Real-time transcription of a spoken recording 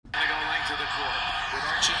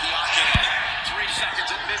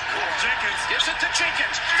midcourt. Jenkins gives it to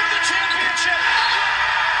Jenkins for the championship.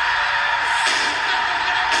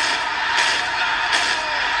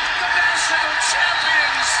 The national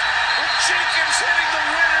champions with Jenkins hitting the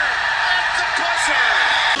winner at the buzzer.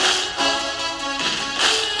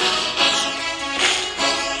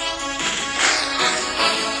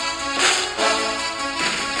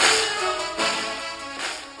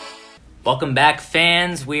 Welcome back,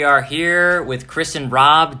 fans. We are here with Chris and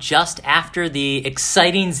Rob just after the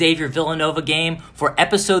exciting Xavier Villanova game for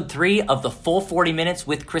episode 3 of the full 40 minutes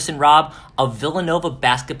with Chris and Rob of Villanova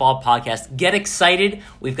Basketball Podcast. Get excited.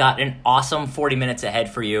 We've got an awesome 40 minutes ahead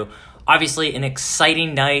for you. Obviously, an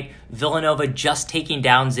exciting night. Villanova just taking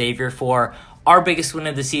down Xavier for our biggest win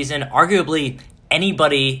of the season, arguably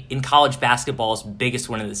anybody in college basketball's biggest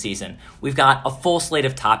win of the season. We've got a full slate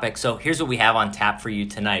of topics, so here's what we have on tap for you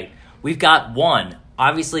tonight. We've got 1,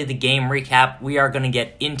 obviously the game recap. We are going to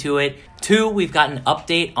get into it. 2, we've got an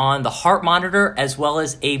update on the Hart monitor as well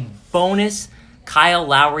as a bonus Kyle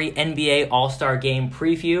Lowry NBA All-Star Game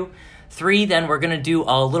preview. 3, then we're going to do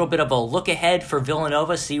a little bit of a look ahead for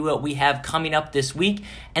Villanova, see what we have coming up this week.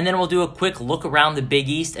 And then we'll do a quick look around the Big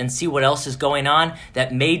East and see what else is going on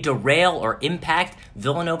that may derail or impact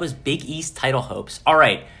Villanova's Big East title hopes. All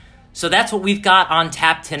right, so that's what we've got on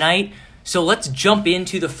tap tonight. So let's jump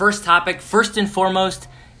into the first topic. First and foremost,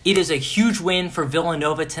 it is a huge win for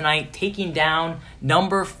Villanova tonight, taking down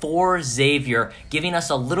number 4 Xavier, giving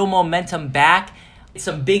us a little momentum back.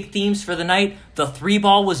 Some big themes for the night. The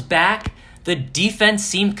 3-ball was back. The defense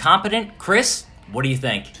seemed competent. Chris, what do you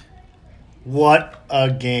think? What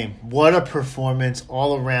a game. What a performance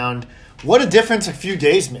all around. What a difference a few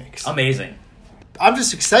days makes. Amazing. I'm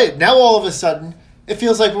just excited. Now all of a sudden, it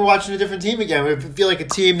feels like we're watching a different team again. We feel like a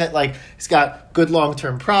team that has got good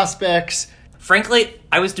long-term prospects. Frankly,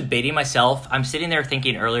 I was debating myself. I'm sitting there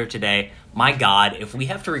thinking earlier today, my God, if we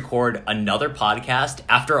have to record another podcast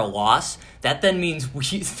after a loss, that then means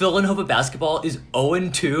Villanova basketball is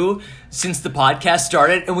 0-2 since the podcast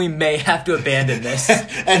started, and we may have to abandon this.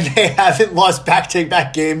 And they haven't lost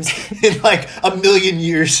back-to-back games in a million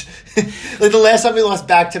years. The last time we lost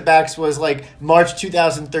back-to-backs was March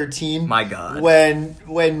 2013. My God.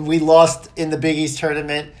 When we lost in the Big East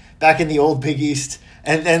tournament back in the old Big East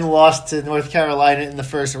and then lost to North Carolina in the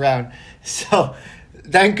first round. So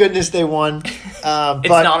thank goodness they won. It's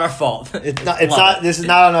not our fault. It's not. This is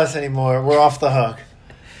not on us anymore. We're off the hook.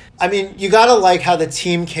 I mean, you got to like how the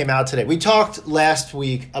team came out today. We talked last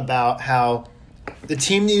week about how the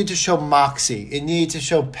team needed to show moxie. It needed to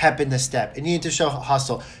show pep in the step. It needed to show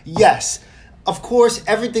hustle. Yes, of course,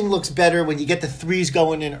 everything looks better when you get the threes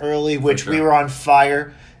going in early, which we were on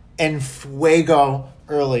fire, and fuego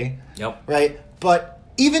early. Yep. Right? But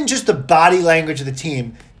even just the body language of the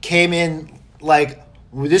team came in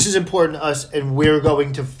this is important to us, and we're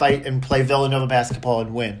going to fight and play Villanova basketball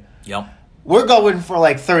and win. Yep. We're going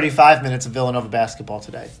for 35 minutes of Villanova basketball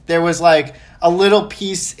today. There was a little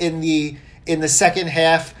piece in the second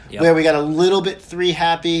half where we got a little bit three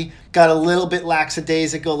happy, got a little bit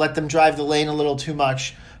lackadaisical, let them drive the lane a little too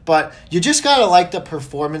much. But you just got to like the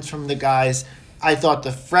performance from the guys. I thought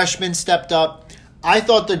the freshmen stepped up. I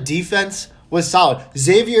thought the defense was solid.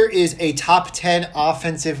 Xavier is a top 10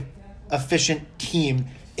 offensive efficient team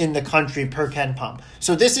in the country per Ken Pom.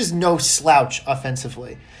 So this is no slouch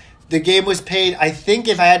offensively. The game was played, I think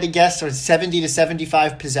if I had to guess, 70 to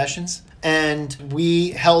 75 possessions. And we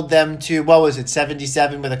held them to,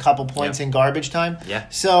 77 with a couple points in garbage time. Yeah.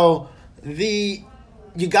 So you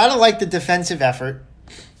got to like the defensive effort.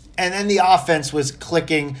 And then the offense was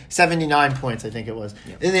clicking, 79 points I think it was.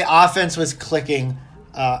 Yep. And the offense was clicking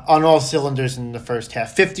on all cylinders in the first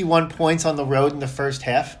half. 51 points on the road in the first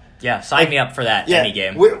half. Yeah, sign me up for that, any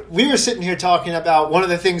game. We were sitting here talking about one of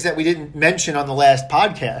the things that we didn't mention on the last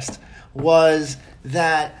podcast was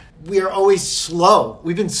that we are always slow.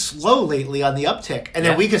 We've been slow lately on the uptick, and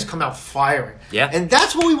then we just come out firing. Yeah. And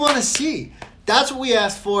that's what we want to see. That's what we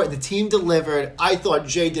asked for, and the team delivered. I thought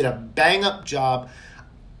Jay did a bang-up job.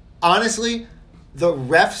 Honestly, the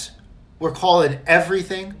refs were calling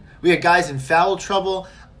everything. We had guys in foul trouble.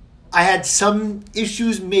 I had some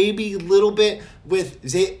issues, maybe a little bit, with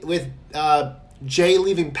Jay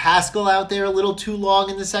leaving Pascal out there a little too long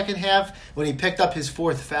in the second half when he picked up his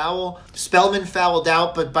 4th foul. Spellman fouled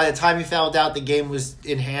out, but by the time he fouled out, the game was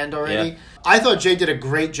in hand already. Yeah. I thought Jay did a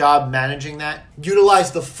great job managing that.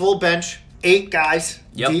 Utilized the full bench, 8 guys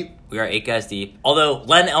deep. We are 8 guys deep. Although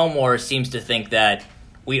Len Elmore seems to think that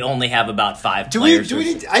we only have about 5 players.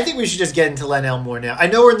 I think we should just get into Len Elmore now. I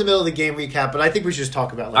know we're in the middle of the game recap, but I think we should just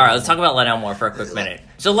talk about Len Elmore. All right, let's talk about Len Elmore for a quick minute.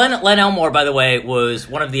 So Len Elmore, by the way, was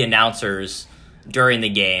one of the announcers during the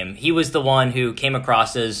game. He was the one who came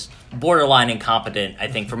across as borderline incompetent, I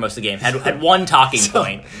think, for most of the game. Had one talking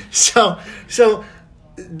point. So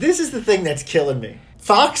this is the thing that's killing me.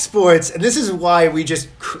 Fox Sports, and this is why we just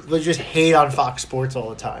hate on Fox Sports all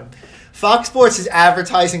the time. Fox Sports is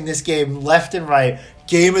advertising this game left and right.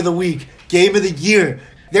 Game of the week, game of the year.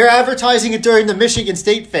 They're advertising it during the Michigan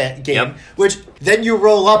State game, which then you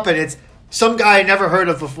roll up and it's some guy I never heard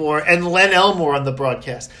of before, and Len Elmore on the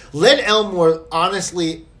broadcast. Len Elmore,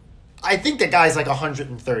 honestly, I think the guy's like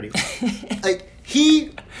 130. Like,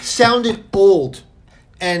 he sounded old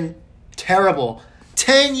and terrible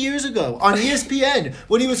 10 years ago on ESPN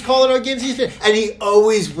when he was calling our games on ESPN, and he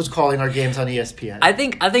always was calling our games on ESPN. I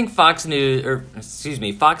think Fox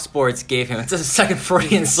Sports gave him, it's a second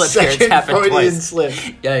Freudian slip here. It's happened Freudian twice. slip.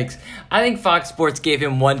 Yikes. I think Fox Sports gave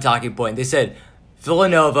him one talking point. They said,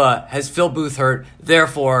 Villanova has Phil Booth hurt,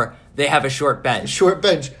 therefore they have a short bench. Short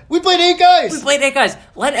bench. We played 8 guys.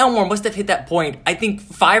 Len Elmore must have hit that point, I think,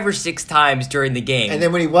 5 or 6 times during the game. And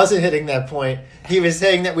then when he wasn't hitting that point, he was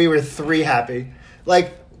saying that we were 3 happy.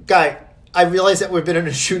 Like, guy, I realize that we've been in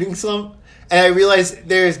a shooting slump, and I realize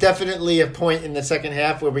there's definitely a point in the second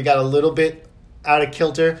half where we got a little bit out of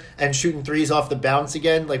kilter and shooting threes off the bounce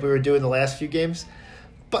again, like we were doing the last few games.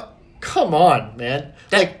 But come on, man!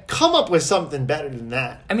 Come up with something better than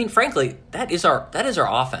that. I mean, frankly, that is our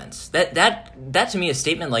offense. That to me, a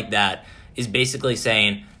statement like that is basically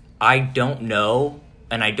saying, I don't know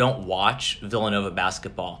and I don't watch Villanova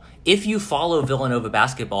basketball. If you follow Villanova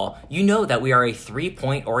basketball, you know that we are a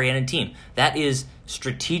 3-point oriented team. That is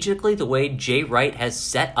strategically the way Jay Wright has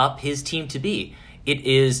set up his team to be. It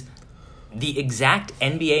is the exact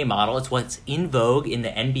NBA model. It's what's in vogue in the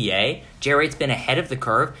NBA. Jay Wright's been ahead of the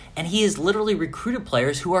curve, and he has literally recruited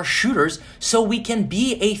players who are shooters so we can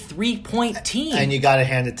be a 3-point team. And you got to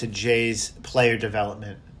hand it to Jay's player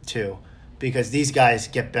development, too, because these guys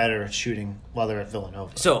get better at shooting while they're at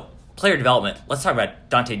Villanova. So, player development, let's talk about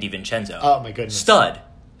Dante DiVincenzo. Oh, my goodness. Stud.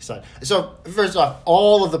 So, first off,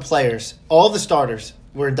 all of the players, all the starters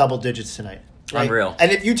were in double digits tonight. Right? Unreal.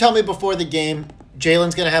 And if you tell me before the game,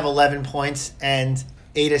 Jalen's going to have 11 points and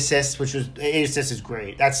 8 assists, 8 assists is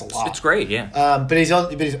great. That's a lot. It's great, yeah. But he's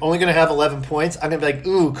only going to have 11 points. I'm going to be like,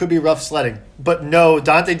 ooh, could be rough sledding. But no,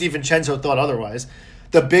 Dante DiVincenzo thought otherwise.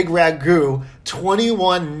 The big ragu,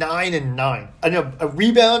 21, 9, and 9. A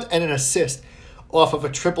rebound and an assist off of a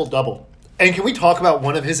triple-double. And can we talk about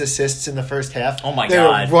one of his assists in the first half? Oh, my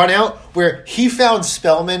God. Run out where he found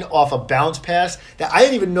Spellman off a bounce pass that I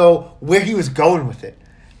didn't even know where he was going with it.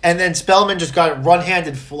 And then Spellman just got it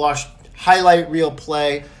run-handed flush, highlight reel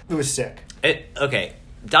play. It was sick. Okay,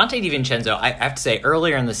 Dante DiVincenzo, I have to say,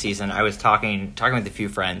 earlier in the season, I was talking with a few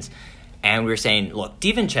friends, and we were saying, look,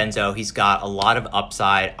 DiVincenzo, he's got a lot of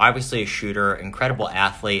upside, obviously a shooter, incredible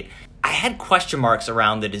athlete. I had question marks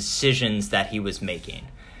around the decisions that he was making.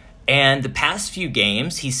 And the past few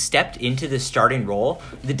games, he's stepped into the starting role.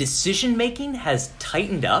 The decision-making has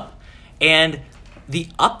tightened up, and the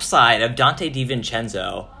upside of Dante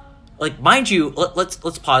DiVincenzo, like, mind you, let's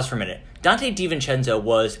pause for a minute. Dante DiVincenzo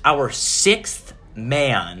was our 6th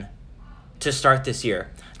man to start this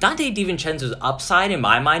year. Dante DiVincenzo's upside, in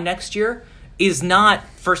my mind, next year is not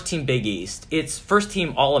first-team Big East. It's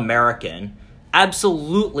first-team All-American,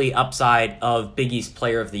 absolutely upside of Big East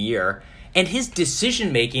Player of the Year. And his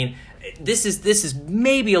decision-making, this is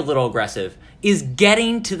maybe a little aggressive, is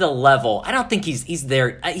getting to the level. I don't think he's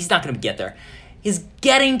there. He's not going to get there. He's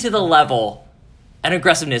getting to the level and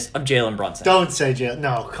aggressiveness of Jalen Brunson. Don't say Jalen.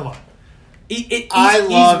 No, come on. He's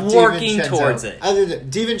working towards it.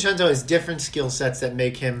 DiVincenzo has different skill sets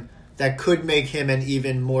that could make him an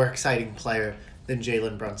even more exciting player than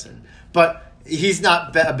Jalen Brunson. But he's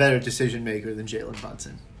not a better decision maker than Jalen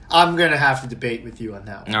Brunson. I'm going to have to debate with you on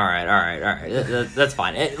that one. All right. That's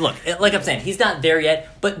fine. Like I'm saying, he's not there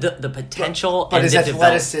yet, but the potential but his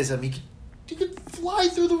athleticism, he could fly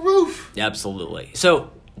through the roof. Absolutely.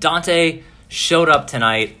 So Dante showed up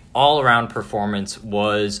tonight. All-around performance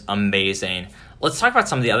was amazing. Let's talk about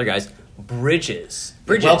some of the other guys. Bridges.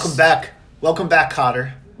 Welcome back,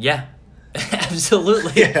 Cotter. Yeah,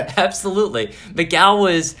 absolutely. Absolutely. McCall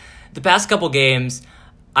was, the past couple games,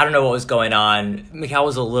 I don't know what was going on. McCall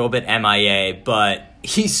was a little bit MIA, but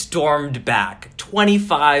he stormed back.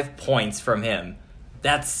 25 points from him.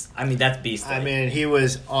 That's beastly. I mean, he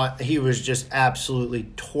was just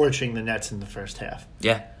absolutely torching the Nets in the first half.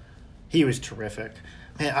 Yeah. He was terrific.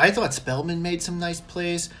 Man, I thought Spellman made some nice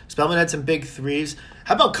plays. Spellman had some big threes.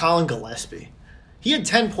 How about Colin Gillespie? He had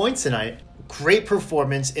 10 points tonight. Great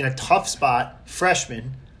performance in a tough spot.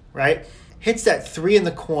 Freshman, right? Hits that 3 in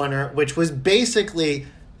the corner, which was basically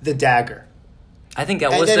the dagger. I think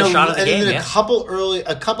that was the shot of the game. And then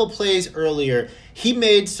a couple plays earlier, he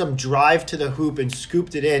made some drive to the hoop and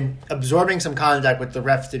scooped it in, absorbing some contact, which the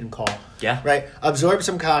refs didn't call. Yeah. Right? Absorbed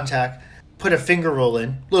some contact, put a finger roll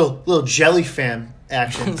in, little jelly fam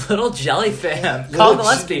action. Little jelly fam. Colin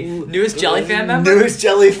Gillespie. Newest jelly fam member? Newest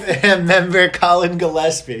jelly fam member, Colin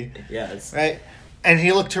Gillespie. Yes. Right? And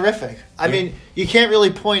he looked terrific. I mean, you can't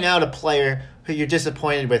really point out a player who you're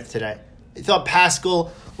disappointed with today. I thought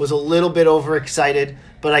Pascal was a little bit overexcited,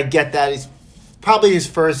 but I get that. He's probably his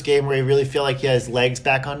first game where he really feel like he has legs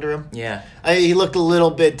back under him. Yeah. He looked a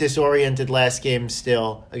little bit disoriented last game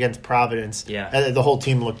still against Providence. Yeah. The whole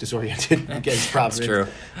team looked disoriented against Providence.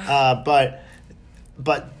 That's true.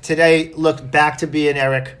 But today looked back to being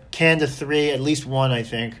Eric. Can to three, at least one, I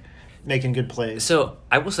think, making good plays. So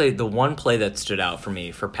I will say the one play that stood out for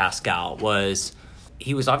me for Pascal was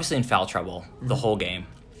he was obviously in foul trouble the whole game.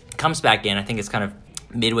 Comes back in. I think it's kind of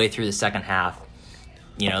midway through the second half.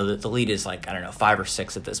 You know, the lead is 5 or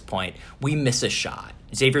 6 at this point. We miss a shot.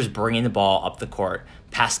 Xavier's bringing the ball up the court.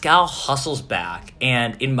 Pascal hustles back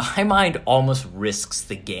and, in my mind, almost risks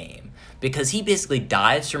the game because he basically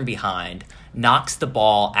dives from behind, knocks the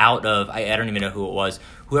ball out of, I don't even know who it was,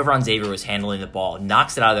 whoever on Xavier was handling the ball,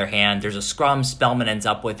 knocks it out of their hand. There's a scrum. Spellman ends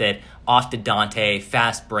up with it. Off to Dante.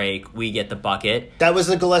 Fast break. We get the bucket. That was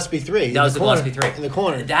the Gillespie three. That was the Gillespie three. In the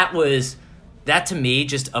corner. That to me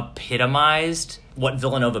just epitomized what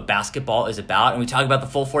Villanova basketball is about. And we talk about the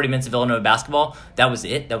full 40 minutes of Villanova basketball. That was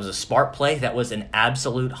it. That was a smart play. That was an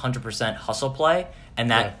absolute 100% hustle play.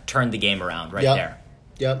 And that turned the game around there.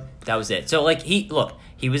 Yep. That was it. So,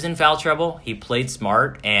 he was in foul trouble. He played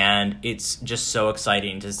smart. And it's just so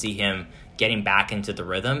exciting to see him getting back into the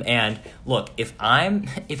rhythm. And look, if I'm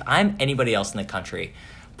anybody else in the country,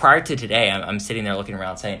 prior to today, I'm sitting there looking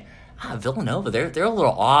around saying, Villanova, they're a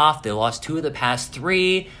little off. They lost 2 of the past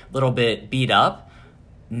 3, a little bit beat up.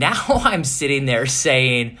 Now I'm sitting there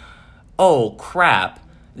saying, oh, crap.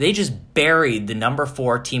 They just buried the number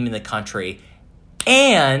 4 team in the country.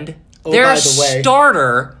 And their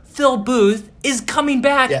starter, Phil Booth, is coming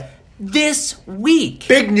back this week.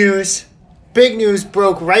 Big news. Big news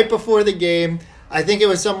broke right before the game. I think it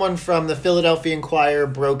was someone from the Philadelphia Inquirer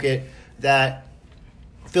broke it that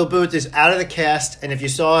Phil Booth is out of the cast, and if you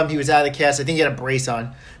saw him, he was out of the cast. I think he had a brace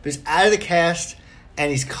on. But he's out of the cast, and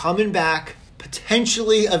he's coming back,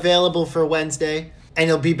 potentially available for Wednesday, and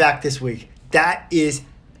he'll be back this week. That is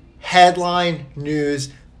headline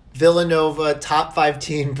news. Villanova, top 5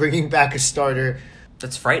 team, bringing back a starter.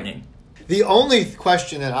 That's frightening. The only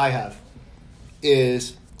question that I have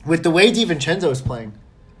is, with the way DiVincenzo is playing,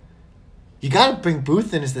 you got to bring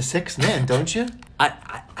Booth in as the 6th man, don't you?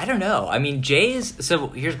 I don't know. I mean, so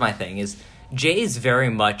here's my thing, is Jay's very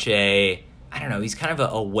much he's kind of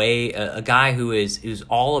a guy who's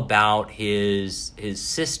all about his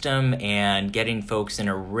system and getting folks in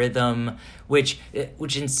a rhythm, which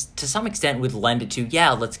to some extent would lend it to,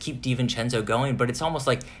 let's keep DiVincenzo going, but it's almost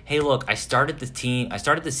like, hey, look, I started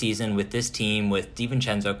the season with this team with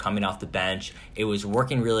DiVincenzo coming off the bench. It was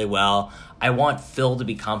working really well. I want Phil to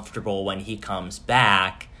be comfortable when he comes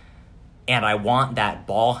back, and I want that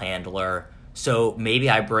ball handler. So maybe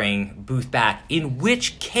I bring Booth back, in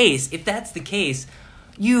which case, if that's the case,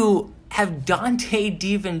 you have Dante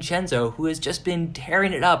DiVincenzo, who has just been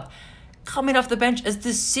tearing it up, coming off the bench as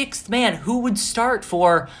the 6th man, who would start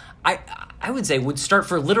for, I would say, would start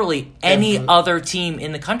for literally any other team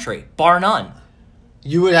in the country, bar none.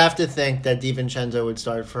 You would have to think that DiVincenzo would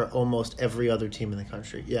start for almost every other team in the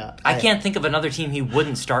country. Yeah. I can't think of another team he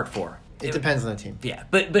wouldn't start for. It depends on the team. Yeah,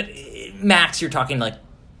 but max, you're talking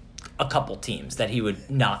a couple teams that he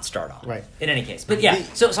would not start on. Right. In any case. But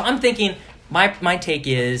so I'm thinking, my take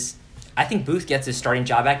is, I think Booth gets his starting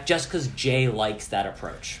job back just because Jay likes that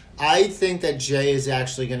approach. I think that Jay is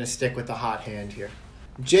actually going to stick with the hot hand here.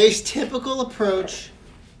 Jay's typical approach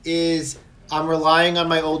is, I'm relying on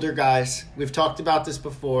my older guys. We've talked about this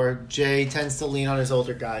before. Jay tends to lean on his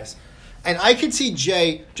older guys. And I could see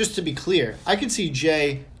Jay, just to be clear, I could see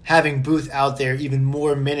Jay having Booth out there even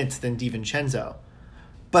more minutes than DiVincenzo.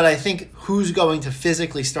 But I think who's going to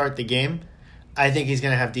physically start the game, I think he's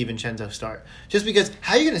going to have DiVincenzo start. Just because,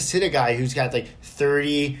 how are you going to sit a guy who's got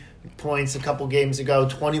 30 points a couple games ago,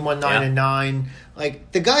 21-9-9?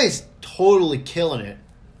 The guy is totally killing it.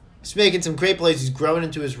 He's making some great plays. He's growing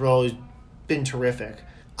into his role. He's been terrific.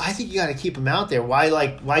 I think you got to keep him out there.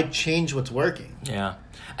 Why change what's working? Yeah.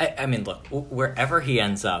 I mean, look, wherever he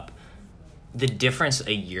ends up, the difference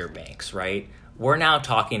a year makes, right? We're now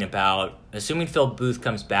talking about, assuming Phil Booth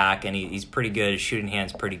comes back and he's pretty good, his shooting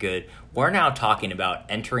hand's pretty good, we're now talking about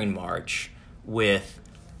entering March with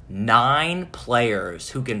 9 players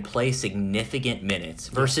who can play significant minutes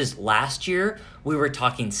versus last year we were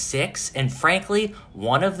talking 6, and frankly,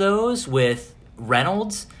 one of those with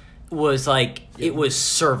Reynolds was it was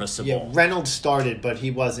serviceable. Yeah, Reynolds started, but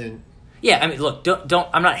he wasn't. Yeah, I mean, look, don't.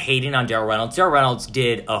 I'm not hating on Darryl Reynolds. Darryl Reynolds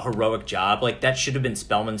did a heroic job. That should have been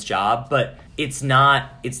Spellman's job, but it's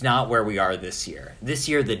not. It's not where we are this year. This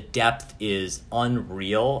year, the depth is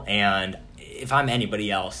unreal, and if I'm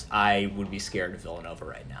anybody else, I would be scared of Villanova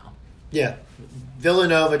right now. Yeah,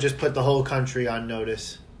 Villanova just put the whole country on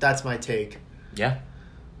notice. That's my take. Yeah.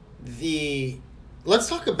 Let's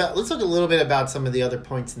talk a little bit about some of the other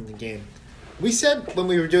points in the game. We said when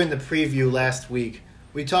we were doing the preview last week,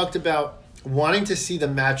 we talked about wanting to see the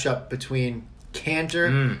matchup between Cantor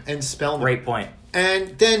and Spellman. Great point.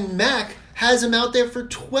 And then Mac has him out there for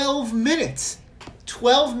 12 minutes.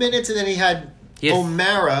 12 minutes, and then he had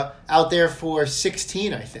O'Mara out there for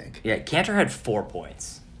 16, I think. Yeah, Cantor had 4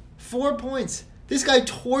 points. 4 points. This guy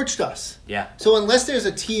torched us. Yeah. So unless there's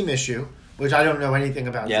a team issue, which I don't know anything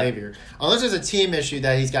about Xavier, unless there's a team issue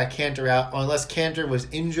that he's got Cantor out, or unless Cantor was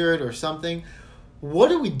injured or something, what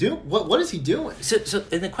do we do? What is he doing? So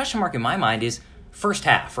the question mark in my mind is first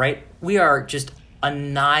half, right? We are just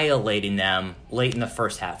annihilating them late in the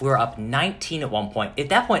first half. We were up 19 at one point. At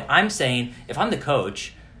that point, I'm saying, if I'm the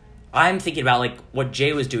coach, I'm thinking about what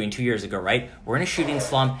Jay was doing 2 years ago, right? We're in a shooting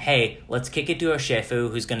slump. Hey, let's kick it to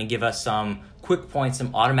Oshefu, who's going to give us some quick points,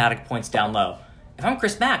 some automatic points down low. If I'm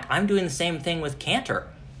Chris Mack, I'm doing the same thing with Cantor.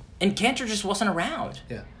 And Cantor just wasn't around.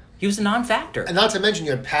 Yeah. He was a non-factor. And not to mention,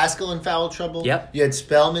 you had Pascal in foul trouble. Yep. You had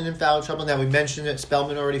Spellman in foul trouble. Now, we mentioned that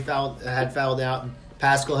Spellman already had fouled out, and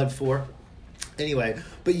Pascal had 4. Anyway,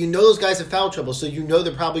 but those guys have foul trouble, so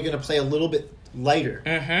they're probably going to play a little bit lighter.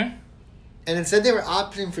 Mm-hmm. And instead they were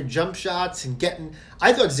opting for jump shots and getting...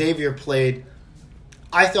 I thought Xavier played...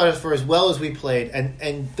 I thought for as well as we played,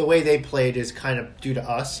 and the way they played is kind of due to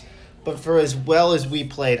us, but for as well as we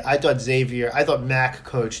played, I thought Mac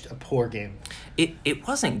coached a poor game. It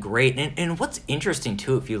wasn't great. And what's interesting,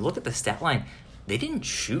 too, if you look at the stat line, they didn't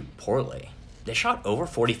shoot poorly. They shot over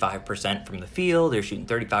 45% from the field. They're shooting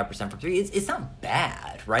 35% from 3. It's not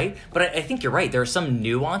bad, right? But I think you're right. There are some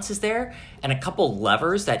nuances there and a couple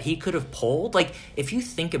levers that he could have pulled. If you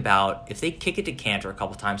think about, if they kick it to Cantor a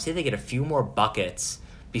couple times, say they get a few more buckets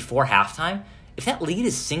before halftime, if that lead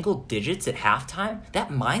is single digits at halftime, that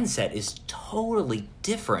mindset is totally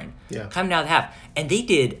different coming out of the half. And they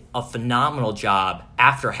did a phenomenal job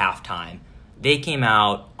after halftime. They came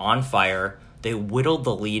out on fire. They whittled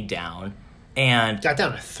the lead down. And got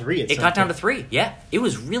down to 3. It got down to 3. Yeah, it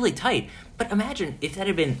was really tight. But imagine if that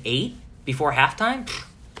had been 8 before halftime.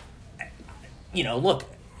 Look,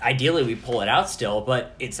 ideally we pull it out still,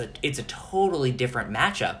 but it's a totally different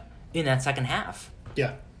matchup in that second half.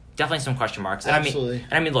 Yeah, definitely some question marks. Absolutely.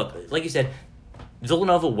 I mean, look, like you said,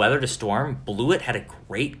 Villanova weathered a storm. Blewett had a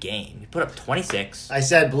great game. He put up 26. I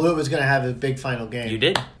said Blewett was going to have a big final game. You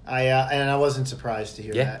did. And I wasn't surprised to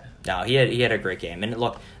hear that. No, he had a great game. And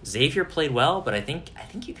look, Xavier played well, but I think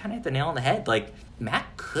you kind of hit the nail on the head. Matt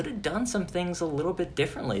could have done some things a little bit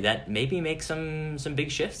differently that maybe make some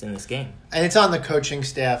big shifts in this game. And it's on the coaching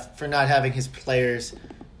staff for not having his players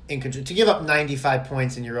in control. To give up 95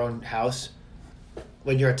 points in your own house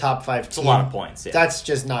when you're a top 5 team. It's a lot of points, yeah. That's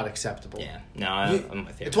just not acceptable. Yeah. No, I'm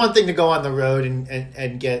with you. It's one thing to go on the road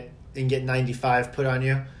and get 95 put on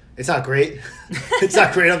you. It's not great. It's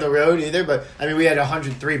not great on the road either, but I mean we had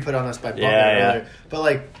 103 put on us by Butler earlier.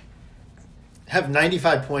 But have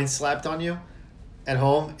 95 points slapped on you at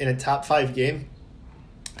home in a top 5 game.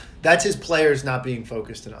 That's his players not being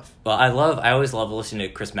focused enough. Well, I always love listening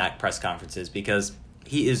to Chris Mack press conferences because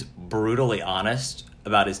he is brutally honest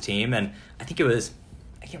about his team, and I can't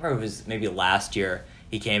remember if it was maybe last year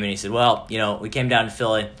he came and he said, well, we came down to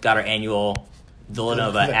Philly, got our annual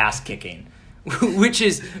Villanova ass kicking. which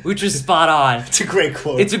was spot on. It's a great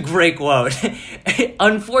quote. It's a great quote.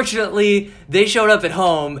 Unfortunately, they showed up at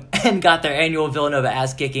home and got their annual Villanova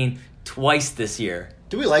ass kicking twice this year.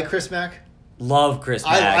 Do we like Chris Mack? Love Chris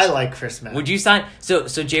Mack. I like Chris Mack. Would you sign? So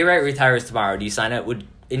Jay Wright retires tomorrow. Do you sign it? And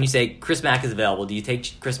you say Chris Mack is available. Do you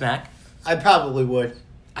take Chris Mack? I probably would.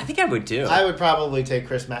 I think I would too. I would probably take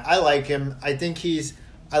Chris Mack. I like him. I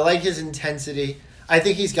like his intensity. I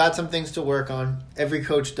think he's got some things to work on. Every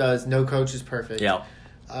coach does. No coach is perfect. Yeah.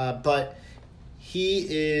 But he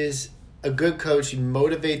is a good coach. He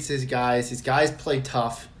motivates his guys. His guys play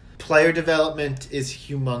tough. Player development is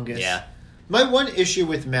humongous. Yeah. My one issue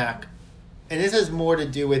with Mack, and this has more to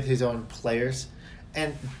do with his own players,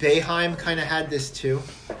 and Boeheim kind of had this too,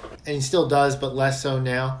 and he still does, but less so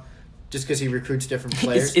now, just because he recruits different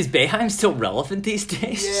players. Is Boeheim still relevant these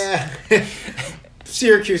days? Yeah.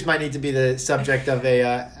 Syracuse might need to be the subject of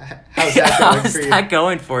a how's that going How's for you? that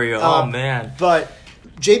going for you? Oh, man. But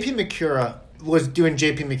J.P. McCura was doing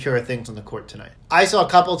J.P. McCura things on the court tonight. I saw a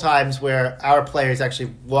couple times where our players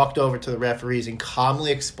actually walked over to the referees and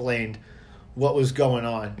calmly explained what was going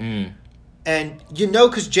on. And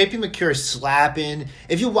because J.P. McCura is slapping.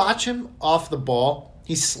 If you watch him off the ball,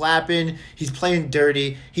 he's slapping, he's playing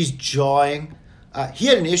dirty, he's jawing. He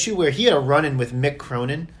had an issue where he had a run-in with Mick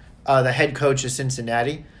Cronin, the head coach of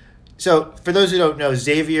Cincinnati. So, for those who don't know,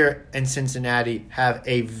 Xavier and Cincinnati have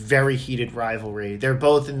a very heated rivalry. They're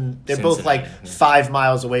both like 5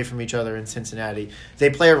 miles away from each other in Cincinnati. They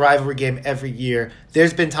play a rivalry game every year.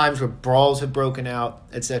 There's been times where brawls have broken out,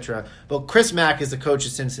 etc. But Chris Mack is the coach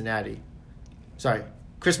of Cincinnati. Sorry,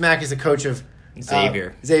 Chris Mack is the coach of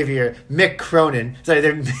Xavier. Mick Cronin. Sorry,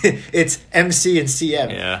 it's MC and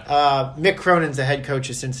CM. Yeah. Mick Cronin's the head coach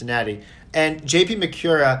of Cincinnati. And J.P.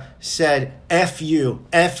 McCura said, F you,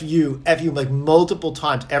 like multiple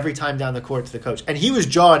times, every time down the court to the coach. And he was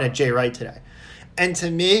jawing at Jay Wright today. And to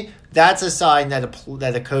me, that's a sign that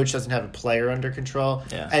the coach doesn't have a player under control.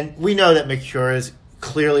 Yeah. And we know that McCura's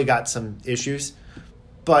clearly got some issues.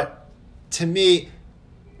 But to me,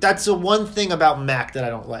 that's the one thing about Mac that I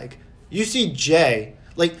don't like. You see Jay,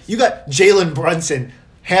 like you got Jalen Brunson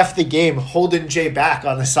half the game holding Jay back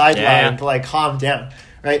on the sideline to like calm down,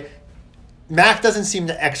 right? Mac doesn't seem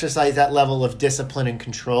to exercise that level of discipline and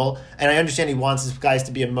control, and I understand he wants his guys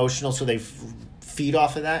to be emotional so they feed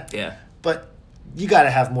off of that. Yeah. But you got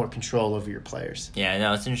to have more control over your players. Yeah,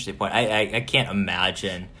 no, it's an interesting point. I can't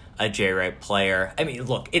imagine a Jay Wright player. I mean,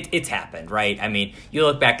 look, it's happened, right? I mean, you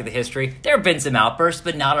look back at the history, there have been some outbursts,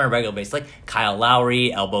 but not on a regular basis. Like Kyle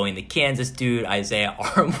Lowry elbowing the Kansas dude, Isaiah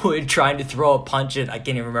Armwood trying to throw a punch at, I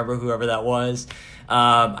can't even remember whoever that was.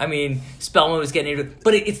 I mean, Spellman was getting into it,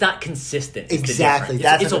 but it's not consistent. Exactly.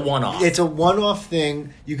 It's a one-off. It's a one-off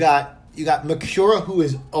thing. You got McCura, who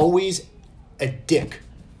is always a dick.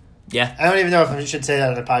 Yeah. I don't even know if I should say that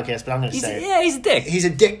on the podcast, but I'm going to say it. Yeah, he's a dick. He's a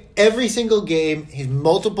dick every single game. He's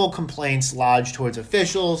multiple complaints lodged towards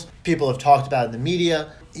officials. People have talked about it in the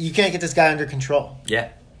media. You can't get this guy under control.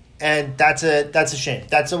 Yeah. And that's a shame.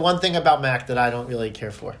 That's the one thing about Mac that I don't really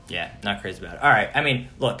care for. Yeah, not crazy about it. All right. I mean,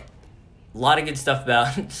 look, a lot of good stuff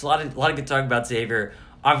about a lot of good talk about Xavier.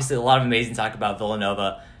 Obviously, a lot of amazing talk about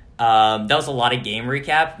Villanova. That was a lot of game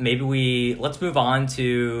recap. Maybe let's move on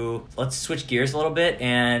to, let's switch gears a little bit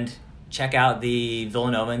and check out the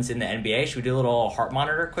Villanovans in the NBA. Should we do a little heart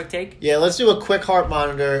monitor quick take? Yeah, let's do a quick heart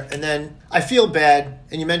monitor. And then I feel bad,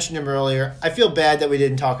 and you mentioned him earlier, I feel bad that we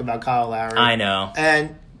didn't talk about Kyle Lowry. I know.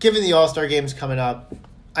 And given the All-Star games coming up,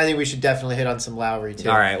 I think we should definitely hit on some Lowry, too.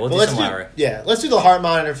 All right, we'll do some Lowry. Yeah, let's do the heart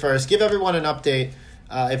monitor first. Give everyone an update,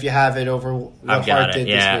 if you have it, over what Hart did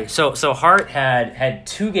this week. So Hart had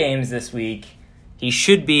 2 games this week. He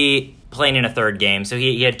should be playing in a third game. So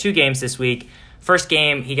he had 2 games this week. First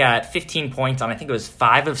game, he got 15 points on, I think it was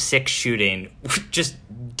 5 of 6 shooting. Just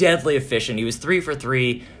deadly efficient. He was 3 for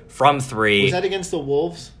 3 from 3. Was that against the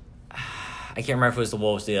Wolves? I can't remember if it was the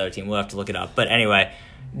Wolves or the other team. We'll have to look it up. But anyway,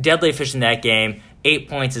 deadly efficient that game. 8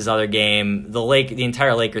 points his other game. The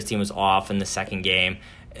entire Lakers team was off in the second game.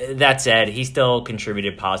 That said, he still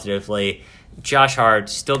contributed positively. Josh Hart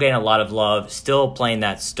still getting a lot of love, still playing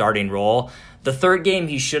that starting role. The third game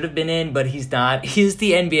he should have been in, but he's not. He's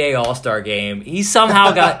the NBA All-Star game. He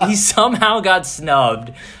somehow got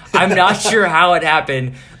snubbed. I'm not sure how it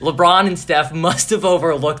happened. LeBron and Steph must have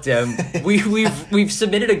overlooked him. We've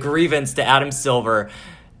submitted a grievance to Adam Silver,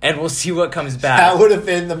 and we'll see what comes back. That would have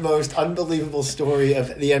been the most unbelievable story of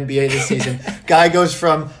the NBA this season. Guy goes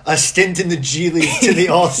from a stint in the G League to the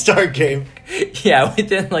All-Star game. Yeah,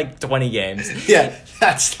 within like 20 games. Yeah,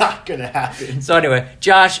 that's not going to happen. So anyway,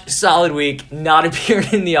 Josh, solid week, not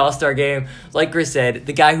appearing in the All-Star game. Like Chris said,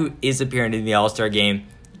 the guy who is appearing in the All-Star game,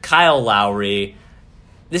 Kyle Lowry,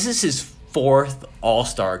 this is his 4th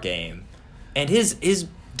All-Star game. And his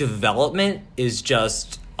development is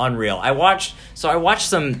just unreal. I watched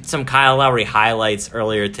some Kyle Lowry highlights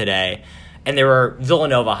earlier today, and there were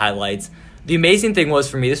Villanova highlights. The amazing thing was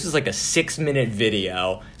for me, this was like a 6-minute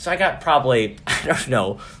video, so I got probably,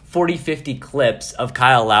 40, 50 clips of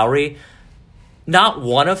Kyle Lowry. Not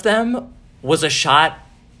one of them was a shot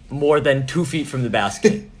more than 2 feet from the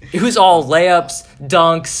basket. It was all layups,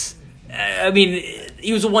 dunks. I mean,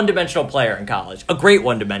 he was a one-dimensional player in college. A great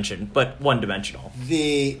one-dimension, but one-dimensional.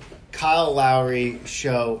 The Kyle Lowry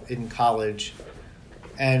show in college,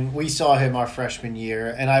 and we saw him our freshman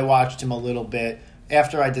year, and I watched him a little bit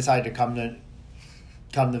after I decided to come to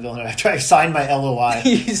come to Villanova after I signed my LOI.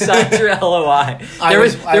 You signed your LOI. There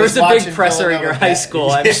was a big presser in your high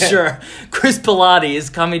school, I'm sure. Chris Pilati is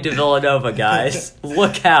coming to Villanova, guys.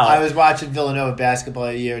 Look out. I was watching Villanova basketball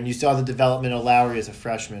a year, and you saw the development of Lowry as a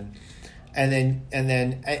freshman. And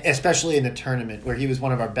then especially in the tournament, where he was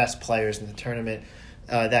one of our best players in the tournament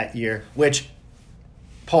that year, which,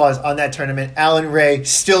 pause on that tournament, Alan Ray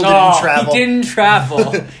still didn't travel. He didn't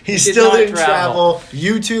travel. He still didn't travel.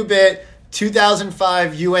 YouTube it.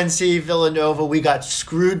 2005 UNC Villanova. We got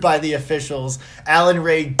screwed by the officials. Alan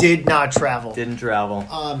Ray did not travel. Didn't travel.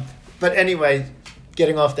 But anyway,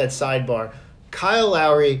 getting off that sidebar, Kyle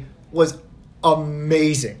Lowry was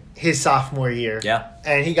amazing his sophomore year. Yeah.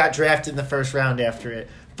 And he got drafted in the first round after it.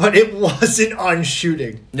 But it wasn't on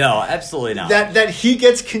shooting. No, absolutely not. That he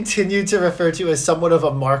gets continued to refer to as somewhat of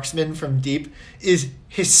a marksman from deep is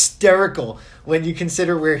hysterical when you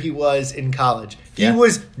consider where he was in college. He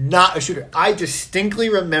was not a shooter. I distinctly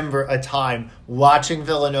remember a time watching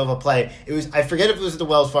Villanova play. I forget if it was at the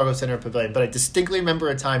Wells Fargo Center Pavilion, but I distinctly remember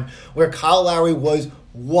a time where Kyle Lowry was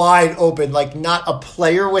wide open, like not a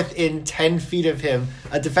player within 10 feet of him,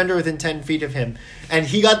 a defender within 10 feet of him. And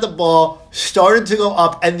he got the ball, started to go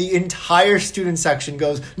up, and the entire student section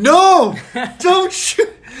goes, "No, don't shoot."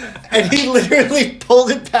 And he literally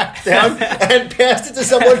pulled it back down and passed it to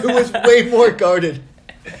someone who was way more guarded.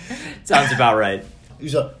 Sounds about right. He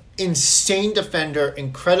was an insane defender,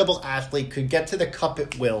 incredible athlete, could get to the cup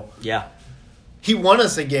at will. Yeah. He won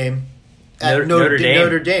us a game at Notre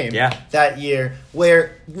Dame. That year,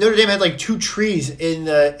 where Notre Dame had like two trees in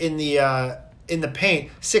the paint,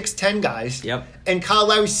 6'10" guys. Yep. And Kyle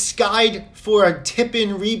Lowry skied for a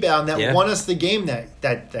tip-in rebound that won us the game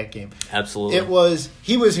that game. Absolutely.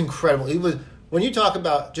 He was incredible. When you talk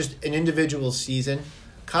about just an individual season,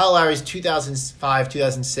 Kyle Lowry's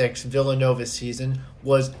 2005-2006 Villanova season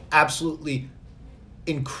was absolutely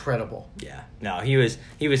incredible. Yeah. No, he was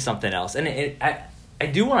something else. And I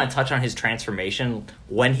do want to touch on his transformation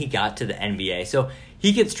when he got to the NBA. So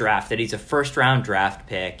he gets drafted. He's a first-round draft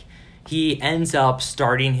pick. He ends up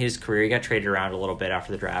starting his career. He got traded around a little bit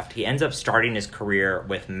after the draft. He ends up starting his career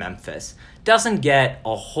with Memphis. Doesn't get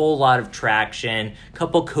a whole lot of traction.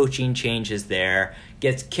 Couple coaching changes there.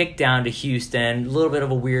 Gets kicked down to Houston. A little bit of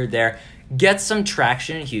a weird there. Gets some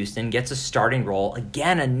traction in Houston. Gets a starting role.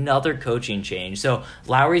 Again, another coaching change. So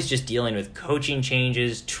Lowry's just dealing with coaching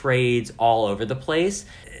changes, trades all over the place.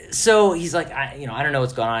 So he's like, I don't know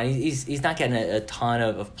what's going on. He's not getting a ton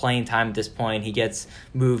of playing time at this point. He gets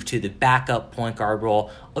moved to the backup point guard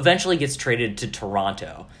role. Eventually gets traded to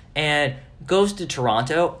Toronto. And goes to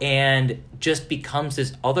Toronto and just becomes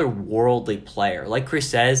this otherworldly player. Like Chris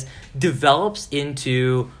says, develops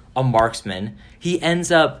into a marksman. He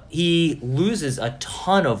loses a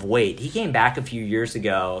ton of weight. He came back a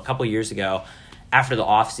couple years ago, after the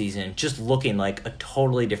offseason, just looking like a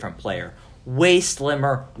totally different player. Way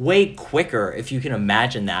slimmer, way quicker, if you can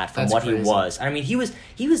imagine that from That's what crazy. he was. I mean, he was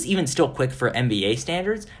even still quick for NBA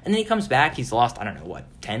standards, and then he comes back, he's lost,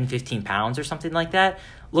 10, 15 pounds or something like that.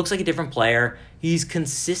 Looks like a different player. He's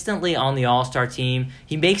consistently on the All-Star team.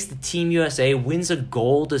 He makes the Team USA, wins a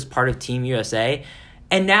gold as part of Team USA.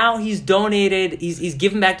 And now he's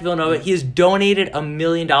given back to Villanova. He has donated $1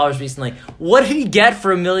 million recently. What did he get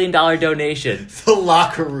for $1 million donation? The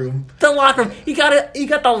locker room. The locker room. He got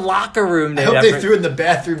the locker room. I hope they threw in the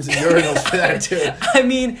bathrooms and urinals for that too. I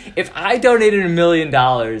mean, if I donated $1 million,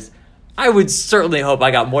 I would certainly hope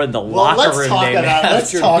I got more than the locker room named after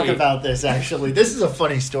Let's talk me. about this, actually. This is a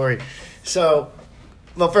funny story. So,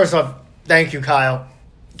 first off, thank you, Kyle.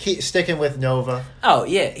 Keep sticking with Nova. Oh,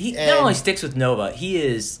 yeah. He not only sticks with Nova, he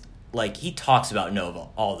talks about Nova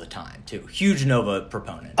all the time, too. Huge Nova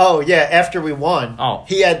proponent. Oh, yeah, after we won. Oh.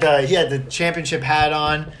 He had the championship hat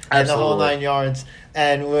on and the whole 9 yards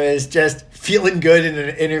and was just feeling good in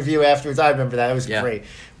an interview afterwards. I remember that. It was great.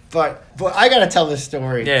 But I got to tell this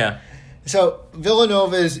story. Yeah. So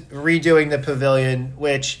Villanova's redoing the pavilion,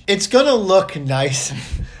 which it's going to look nice.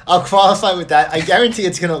 I'll qualify with that. I guarantee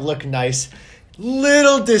it's going to look nice.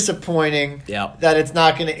 Little disappointing that it's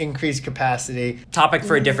not going to increase capacity. Topic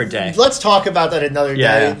for a different day. Let's talk about that another day.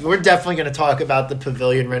 Yeah. We're definitely going to talk about the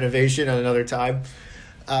pavilion renovation at another time.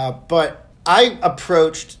 But I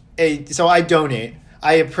approached I donate.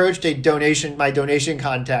 I approached my donation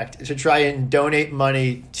contact to try and donate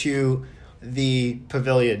money to the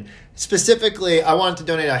pavilion. Specifically, I wanted to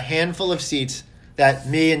donate a handful of seats that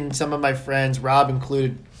me and some of my friends, Rob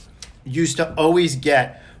included, used to always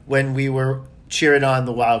get when we were cheering on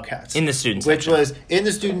the Wildcats. In the student section. Which was in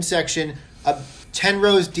the student section, 10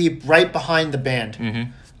 rows deep, right behind the band.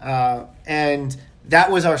 Mm-hmm. And that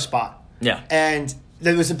was our spot. Yeah. And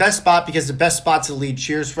It was the best spot because the best spot to lead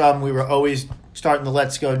cheers from. We were always starting the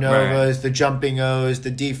Let's Go Novas, the jumping O's, the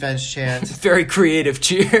defense chants. Very creative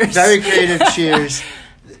cheers. Very creative cheers.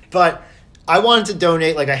 But I wanted to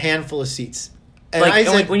donate like a handful of seats. And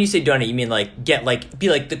like when you say donate, you mean like be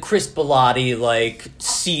like the Chris Bellotti like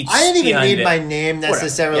seats. I didn't even need my name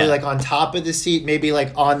necessarily yeah. like on top of the seat, maybe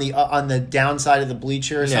like on the downside of the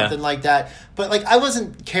bleacher or something like that. But like I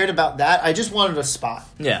wasn't cared about that. I just wanted a spot.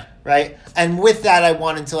 Yeah. Right? And with that I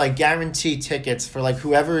wanted to like guarantee tickets for like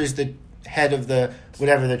whoever is the head of the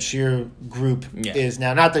whatever the cheer group is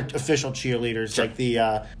now, not the official cheerleaders, like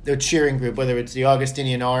the cheering group, whether it's the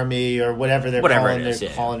Augustinian Army or whatever they're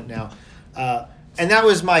calling it now. And that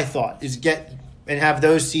was my thought, is get and have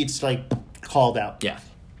those seats like called out. Yeah.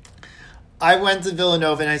 I went to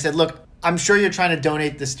Villanova and I said, look, I'm sure you're trying to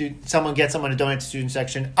donate get someone to donate the student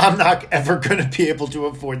section. I'm not ever going to be able to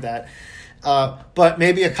afford that. But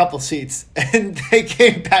maybe a couple seats. And they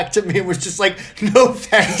came back to me and was just like, no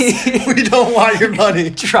thanks. We don't want your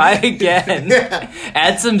money. Try again. Yeah.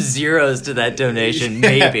 Add some zeros to that donation,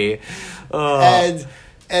 maybe. And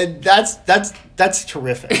that's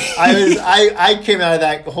terrific. I came out of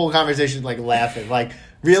that whole conversation like laughing. Like,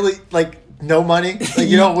 really? Like, no money? Like,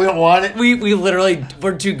 we don't want it? We literally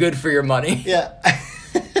we're too good for your money. Yeah.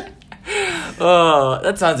 Oh,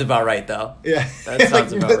 that sounds about right, though. Yeah. That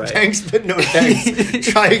sounds about right. Thanks, but no thanks.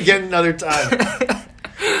 Try again another time.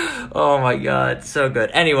 Oh, my God. So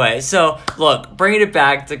good. Anyway, so, look, bringing it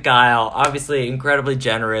back to Kyle. Obviously, incredibly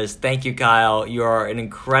generous. Thank you, Kyle. You're an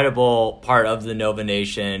incredible part of the Nova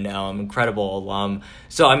Nation, incredible alum.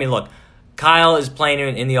 So, I mean, look, Kyle is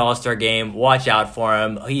playing in the All-Star game. Watch out for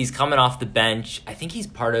him. He's coming off the bench. I think he's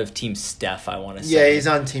part of Team Steph, I want to say. Yeah, he's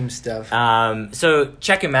on Team Steph. So,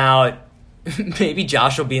 check him out. Maybe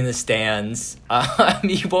Josh will be in the stands.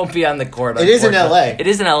 He won't be on the court. It is in LA. It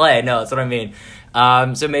is in LA. No, that's what I mean.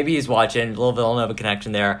 So maybe he's watching. A little Villanova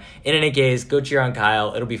connection there. In any case, go cheer on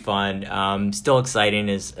Kyle. It'll be fun. Still exciting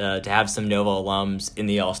is to have some Nova alums in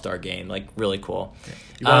the All-Star game. Like, really cool.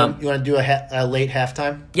 You want to do a late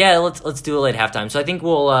halftime? Yeah, let's do a late halftime. So I think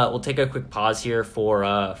we'll take a quick pause here for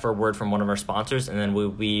a word from one of our sponsors, and then we'll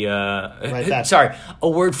be right back. Sorry, a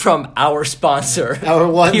word from our sponsor, our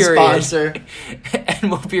one sponsor,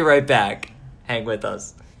 and we'll be right back. Hang with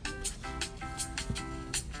us.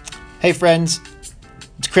 Hey friends,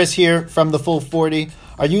 it's Chris here from the Full 40.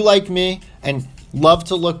 Are you like me and love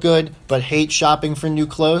to look good but hate shopping for new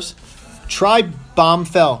clothes? Try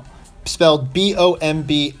Bombfell. Spelled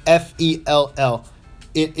Bombfell.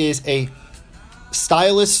 It is a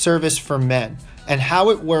stylist service for men, and how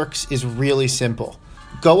it works is really simple.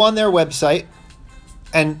 Go on their website,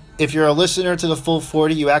 and if you're a listener to the Full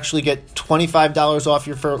 40, you actually get $25 off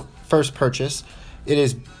your first purchase. It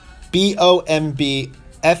is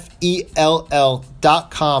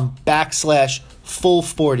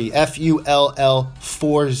bombfell.com/full40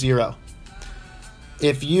 FULL40.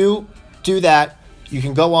 If you do that, you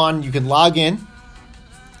can go on, you can log in,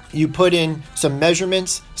 you put in some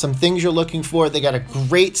measurements, some things you're looking for. They got a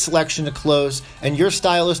great selection of clothes, and your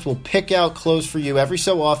stylist will pick out clothes for you every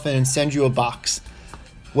so often and send you a box.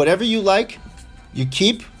 Whatever you like, you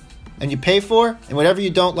keep and you pay for, and whatever you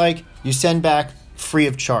don't like, you send back free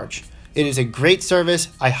of charge. It is a great service.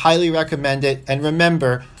 I highly recommend it. And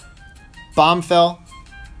remember, Bombfell,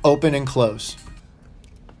 open and close.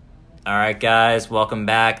 All right, guys, welcome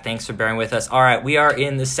back. Thanks for bearing with us. All right, we are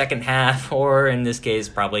in the second half, or in this case,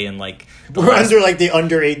 probably in like... We're under like the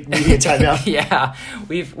under 8 media timeout. Yeah,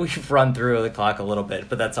 we've run through the clock a little bit,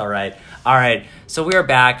 but that's all right. All right, so we are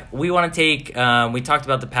back. We want to take... we talked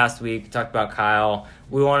about the past week. We talked about Kyle.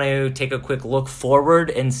 We want to take a quick look forward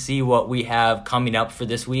and see what we have coming up for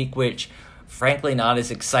this week, which... frankly, not as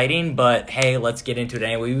exciting, but hey, let's get into it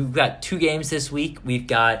anyway. We've got 2 games this week. We've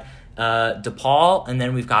got DePaul, and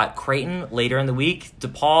then we've got Creighton later in the week.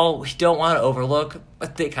 DePaul, we don't want to overlook,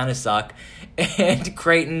 but they kind of suck. And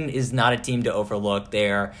Creighton is not a team to overlook.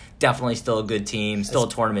 They're definitely still a good team, still a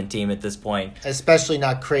tournament team at this point. Especially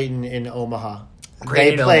not Creighton in Omaha.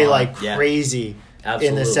 Creighton they play Omaha, like crazy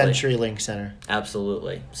in the CenturyLink Center.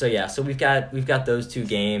 Absolutely. So yeah, so we've got those 2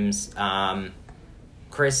 games.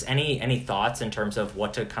 Chris, any thoughts in terms of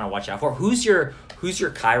what to kind of watch out for? Who's your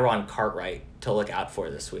Chiron Cartwright to look out for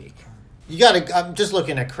this week? I'm just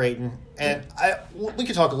looking at Creighton, and we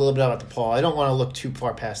could talk a little bit about DePaul. I don't want to look too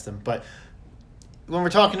far past them, but when we're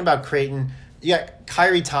talking about Creighton, you got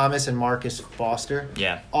Kyrie Thomas and Marcus Foster.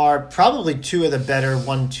 Yeah, are probably 2 of the better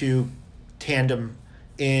 1-2 tandem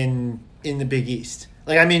in the Big East.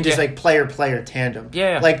 Like, I mean, just like player tandem.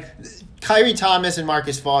 Yeah, like Kyrie Thomas and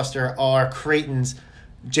Marcus Foster are Creighton's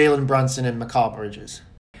Jalen Brunson and McCall Bridges.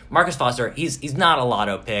 Marcus Foster, he's not a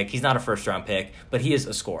lotto pick. He's not a first-round pick, but he is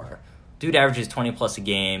a scorer. Dude averages 20-plus a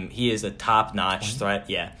game. He is a top-notch threat.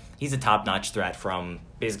 Yeah, he's a top-notch threat from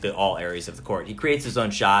basically all areas of the court. He creates his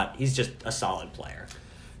own shot. He's just a solid player.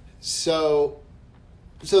 So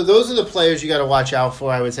those are the players you got to watch out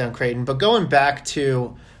for, I would say, on Creighton. But going back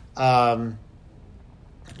to DePaul,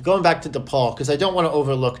 because I don't want to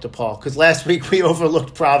overlook DePaul, because last week we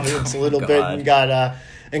overlooked Providence a little bit and got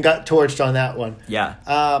torched on that one.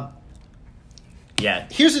 Yeah.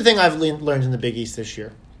 Here's the thing I've learned in the Big East this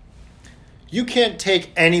year. You can't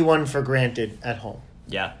take anyone for granted at home.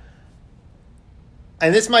 Yeah.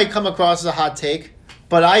 And this might come across as a hot take,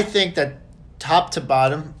 but I think that top to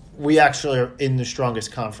bottom, we actually are in the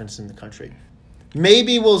strongest conference in the country.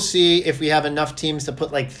 Maybe we'll see if we have enough teams to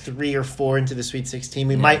put like 3 or 4 into the Sweet 16.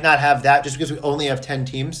 We might not have that just because we only have 10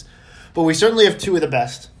 teams, but we certainly have 2 of the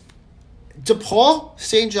best. DePaul,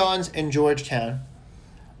 St. John's, and Georgetown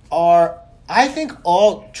are, I think,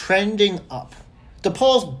 all trending up.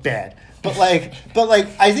 DePaul's bad, but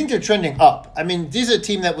I think they're trending up. I mean, this is a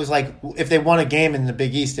team that was like, if they won a game in the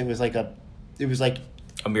Big East, it was like a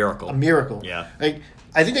miracle. A miracle. Yeah. Like,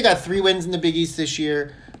 I think they got 3 wins in the Big East this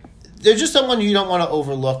year. They're just someone you don't want to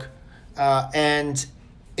overlook, and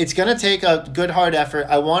it's going to take a good, hard effort.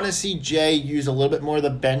 I want to see Jay use a little bit more of the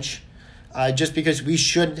bench, just because we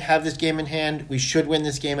should have this game in hand. We should win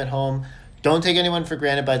this game at home. Don't take anyone for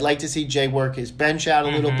granted, but I'd like to see Jay work his bench out a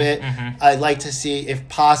little bit. I'd like to see, if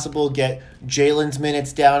possible, get Jalen's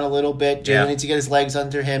minutes down a little bit. Jalen needs to get his legs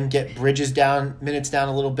under him, get Bridges' minutes down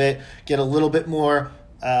a little bit, get a little bit more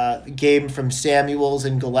game from Samuels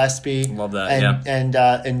and Gillespie. Love that,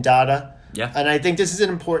 and Dada. Yeah. And I think this is an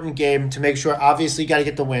important game to make sure. Obviously, you got to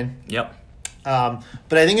get the win. Yep. But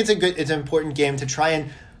I think it's an important game to try and.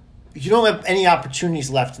 You don't have any opportunities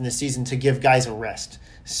left in the season to give guys a rest.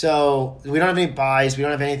 So we don't have any buys. We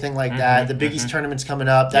don't have anything like that. The Big East tournament's coming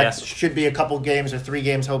up. That should be a couple games or 3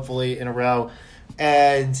 games, hopefully, in a row.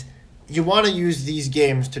 And you want to use these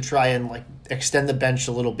games to try and like extend the bench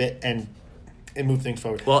a little bit and move things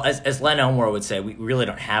forward. Well, as Len Elmore would say, we really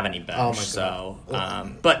don't have any bench. Oh my God. So,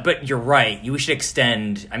 but you're right. We should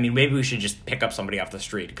extend. I mean, maybe we should just pick up somebody off the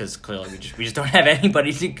street because clearly we just don't have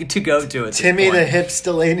anybody to go to. At Timmy this point. the Hips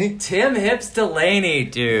Delaney. Tim Hips Delaney,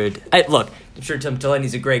 dude. Look, I'm sure Tim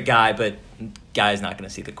Delaney's a great guy, but guy's not going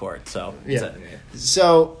to see the court. So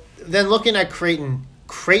So then looking at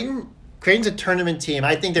Creighton's a tournament team.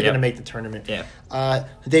 I think they're going to make the tournament. Yeah.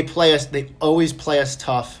 They play us. They always play us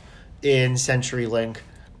tough in CenturyLink.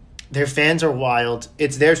 Their fans are wild.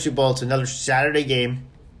 It's their Super Bowl. It's another Saturday game.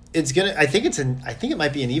 I think it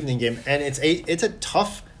might be an evening game, and it's a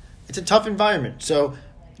tough environment. So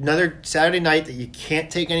another Saturday night that you can't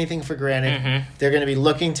take anything for granted. They're going to be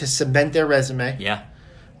looking to cement their resume. Yeah.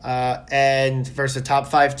 And versus a top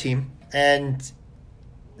 5 team, and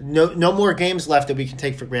no more games left that we can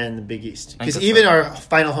take for granted in the Big East, because even our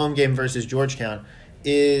final home game versus Georgetown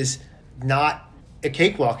is not a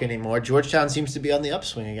cakewalk anymore. Georgetown seems to be on the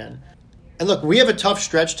upswing again. And look, we have a tough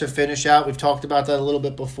stretch to finish out. We've talked about that a little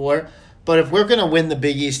bit before. But if we're going to win the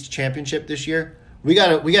Big East championship this year, we got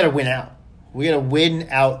to win out. We got to win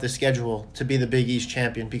out the schedule to be the Big East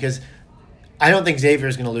champion, because I don't think Xavier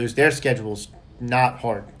is going to lose. Their schedule's not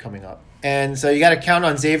hard coming up. And so you got to count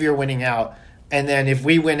on Xavier winning out. And then if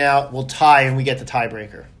we win out, we'll tie and we get the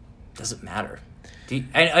tiebreaker. Doesn't matter.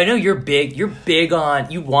 I know you're big. You're big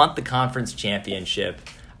on. You want the conference championship.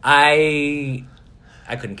 I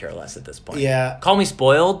couldn't care less at this point. Yeah. Call me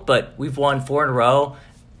spoiled, but we've won 4 in a row.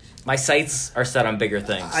 My sights are set on bigger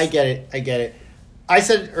things. I get it. I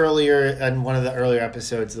said earlier in one of the earlier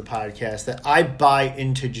episodes of the podcast that I buy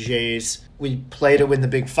into Jay's. We play to win the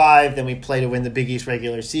Big 5, then we play to win the Big East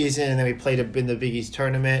regular season, and then we play to win the Big East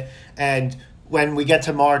tournament. And when we get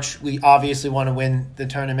to March, we obviously want to win the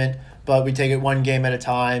tournament, but we take it one game at a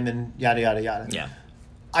time and yada, yada, yada. Yeah.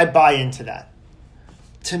 I buy into that.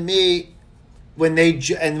 To me, when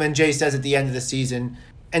Jay says at the end of the season,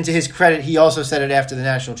 and to his credit, he also said it after the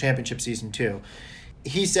national championship season too.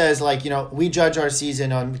 He says, we judge our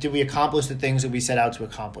season on did we accomplish the things that we set out to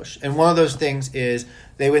accomplish. And one of those things is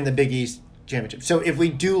they win the Big East championship. So if we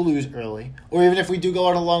do lose early, or even if we do go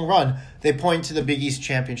on a long run, they point to the Big East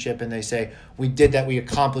championship and they say, we did that, we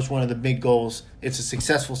accomplished one of the big goals. It's a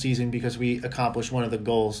successful season because we accomplished one of the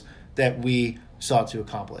goals that we sought to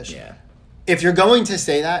accomplish. Yeah. If you're going to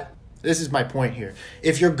say that, this is my point here.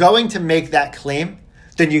 If you're going to make that claim,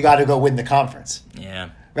 then you got to go win the conference. Yeah.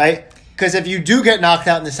 Right? Because if you do get knocked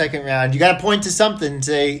out in the second round, you got to point to something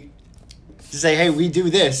to say, hey, we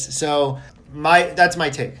do this. So that's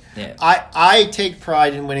my take. Yeah. I take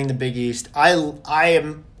pride in winning the Big East.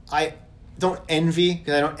 The envy,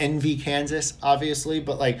 because I don't envy Kansas, obviously,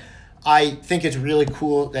 but like I think it's really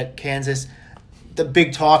cool that Kansas. The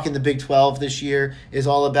big talk in the Big 12 this year is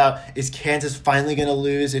all about, is Kansas finally going to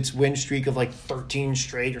lose its win streak of like 13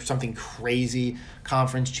 straight or something crazy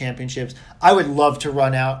conference championships? I would love to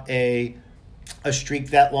run out a streak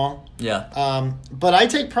that long. Yeah. But I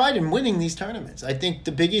take pride in winning these tournaments. I think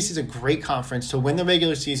the Big East is a great conference. To win the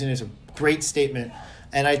regular season is a great statement.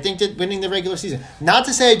 And I think that winning the regular season, not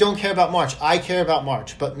to say I don't care about March. I care about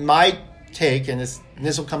March. But my take, and this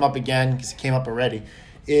will come up again because it came up already,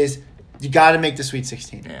 is you got to make the Sweet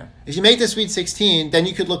 16. Yeah. If you make the Sweet 16, then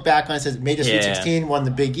you could look back on it and say, made the Sweet 16, won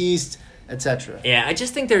the Big East, etc. Yeah, I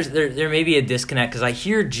just think there may be a disconnect because I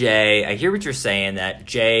hear what you're saying, that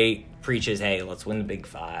Jay preaches, hey, let's win the Big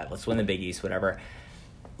Five, let's win the Big East, whatever.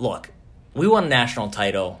 Look, we won a national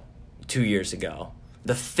title 2 years ago.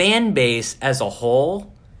 The fan base as a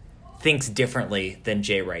whole thinks differently than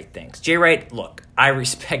Jay Wright thinks. Jay Wright, look, I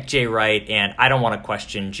respect Jay Wright, and I don't want to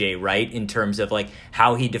question Jay Wright in terms of like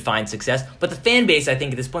how he defines success. But the fan base, I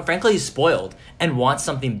think at this point, frankly, is spoiled and wants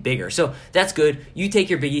something bigger. So that's good. You take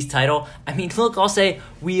your Big East title. I mean, look, I'll say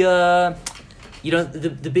the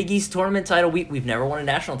Big East tournament title, we've never won a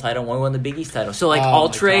national title when we won the Big East title. So like I'll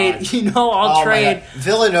trade.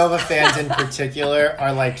 Villanova fans in particular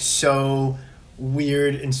are like so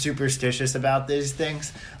weird and superstitious about these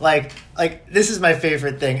things. Like this is my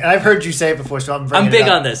favorite thing, and I've heard you say it before, so I'm big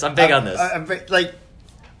on this. I'm big on this.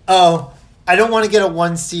 I don't want to get a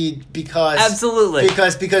 1 seed because absolutely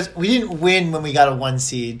because we didn't win when we got a 1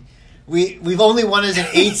 seed. We've only won as an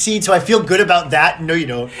 8 seed, so I feel good about that. No, you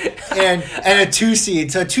don't. And a 2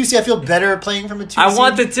 seed. So a 2 seed, I feel better playing from a 2 seed. I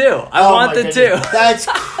want the 2. I want the 2. That's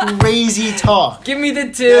crazy talk. Give me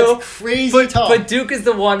the 2. That's crazy talk. But Duke is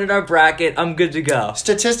the 1 in our bracket. I'm good to go.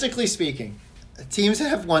 Statistically speaking, teams that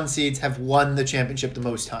have 1 seeds have won the championship the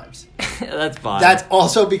most times. That's fine. That's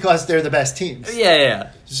also because they're the best teams.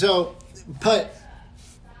 Yeah. So, but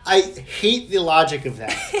I hate the logic of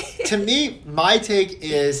that. To me, my take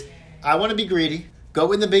is, I want to be greedy. Go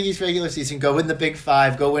win the Big East regular season. Go win the Big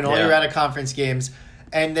Five. Go win all your out-of-conference games.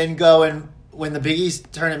 And then go and win the Big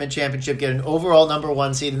East tournament championship, get an overall number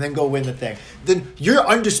 1 seed, and then go win the thing. Then you're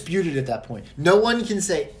undisputed at that point. No one can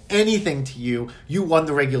say anything to you. You won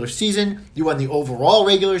the regular season. You won the overall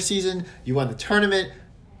regular season. You won the tournament.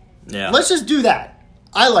 Yeah. Let's just do that.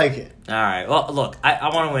 I like it. All right. Well, look, I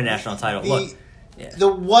want to win a national title.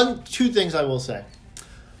 The 2 things I will say.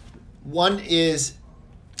 One is,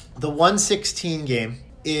 the 116 game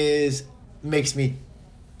always makes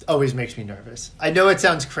me nervous. I know it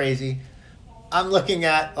sounds crazy. I'm looking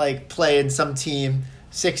at like playing some team,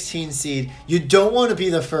 16 seed. You don't want to be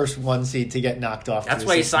the first 1 seed to get knocked off. That's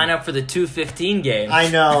why you sign up for the 215 game. I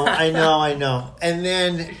know. And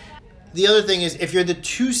then the other thing is, if you're the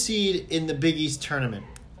 2 seed in the Big East tournament,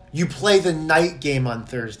 you play the night game on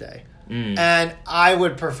Thursday. And I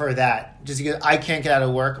would prefer that, just because I can't get out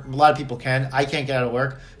of work. A lot of people can. I can't get out of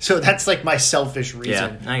work. So that's like my selfish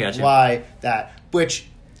reason I got you. Why that. Which,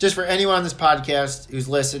 just for anyone on this podcast who's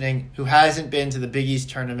listening who hasn't been to the Big East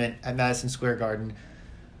tournament at Madison Square Garden,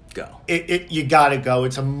 go. You got to go.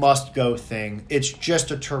 It's a must-go thing. It's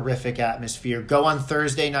just a terrific atmosphere. Go on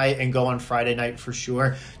Thursday night and go on Friday night for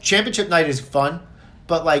sure. Championship night is fun,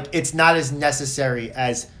 but like it's not as necessary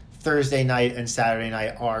as Thursday night and Saturday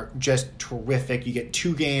night are just terrific. You get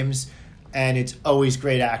 2 games, and it's always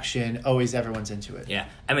great action. Always everyone's into it. Yeah.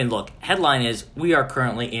 I mean, look, headline is, we are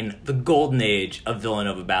currently in the golden age of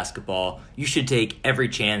Villanova basketball. You should take every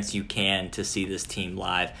chance you can to see this team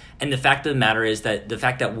live. And the fact of the matter is that the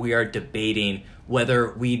fact that we are debating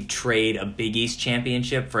whether we'd trade a Big East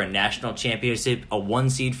championship for a national championship, a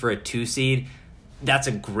 1 seed for a 2 seed, that's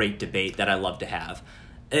a great debate that I love to have.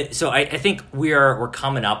 So I think we're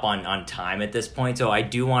coming up on time at this point. So I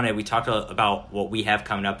do want to, we talked about what we have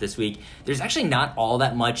coming up this week. There's actually not all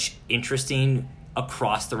that much interesting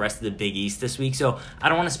across the rest of the Big East this week. So I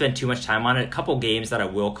don't want to spend too much time on it. A couple games that I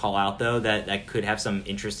will call out, though, that could have some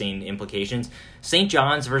interesting implications. St.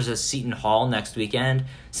 John's versus Seton Hall next weekend.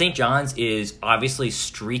 St. John's is obviously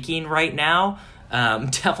streaking right now.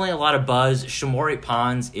 Definitely a lot of buzz. Shamori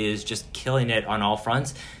Pons is just killing it on all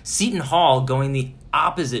fronts. Seton Hall going the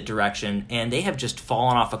opposite direction, and they have just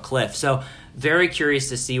fallen off a cliff. So very curious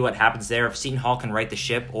to see what happens there, if Seton Hall can right the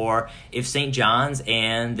ship, or if St. John's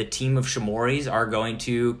and the team of Shamoris are going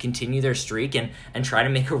to continue their streak and try to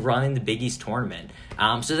make a run in the Big East tournament.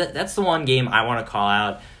 So that's the one game I want to call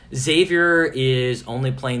out. Xavier is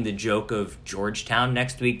only playing the joke of Georgetown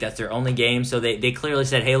next week. That's their only game. So they clearly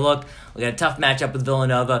said, hey, look, we got a tough matchup with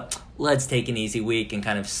Villanova. let's take an easy week and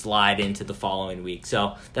kind of slide into the following week.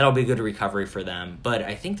 So that'll be a good recovery for them. But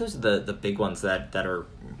I think those are the big ones that are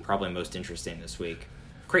probably most interesting this week.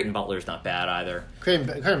 Creighton Butler's not bad either.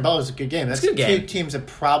 Creighton Butler's a good game. That's good game. Two teams that are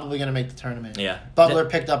probably going to make the tournament. Yeah. Butler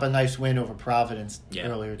picked up a nice win over Providence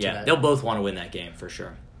earlier today. Yeah, they'll both want to win that game for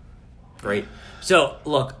sure. Great. So,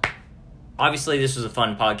 look, obviously this was a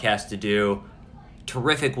fun podcast to do.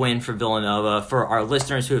 Terrific win for Villanova. For our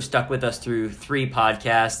listeners who have stuck with us through 3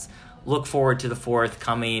 podcasts, look forward to the 4th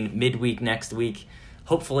coming midweek next week.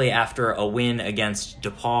 Hopefully after a win against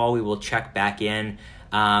DePaul, we will check back in.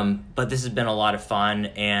 But this has been a lot of fun,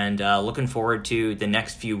 and looking forward to the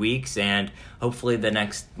next few weeks and hopefully the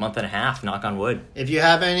next month and a half, knock on wood. If you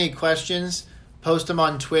have any questions, post them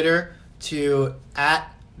on Twitter to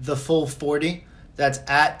 @thefull40. That's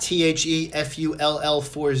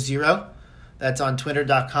 @THEFULL40. That's on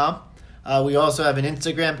twitter.com. We also have an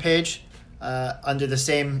Instagram page under the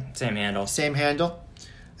same handle.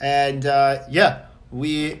 And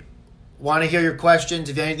we want to hear your questions.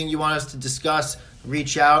 If you have anything you want us to discuss,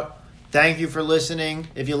 reach out. Thank you for listening.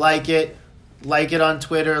 If you like it on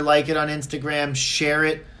Twitter, like it on Instagram, share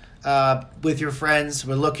it with your friends.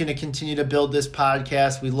 We're looking to continue to build this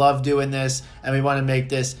podcast. We love doing this, and we want to make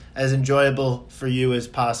this as enjoyable for you as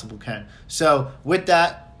possible can. So with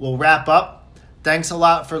that, we'll wrap up. Thanks a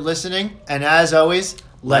lot for listening, and as always,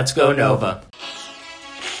 let's go Nova.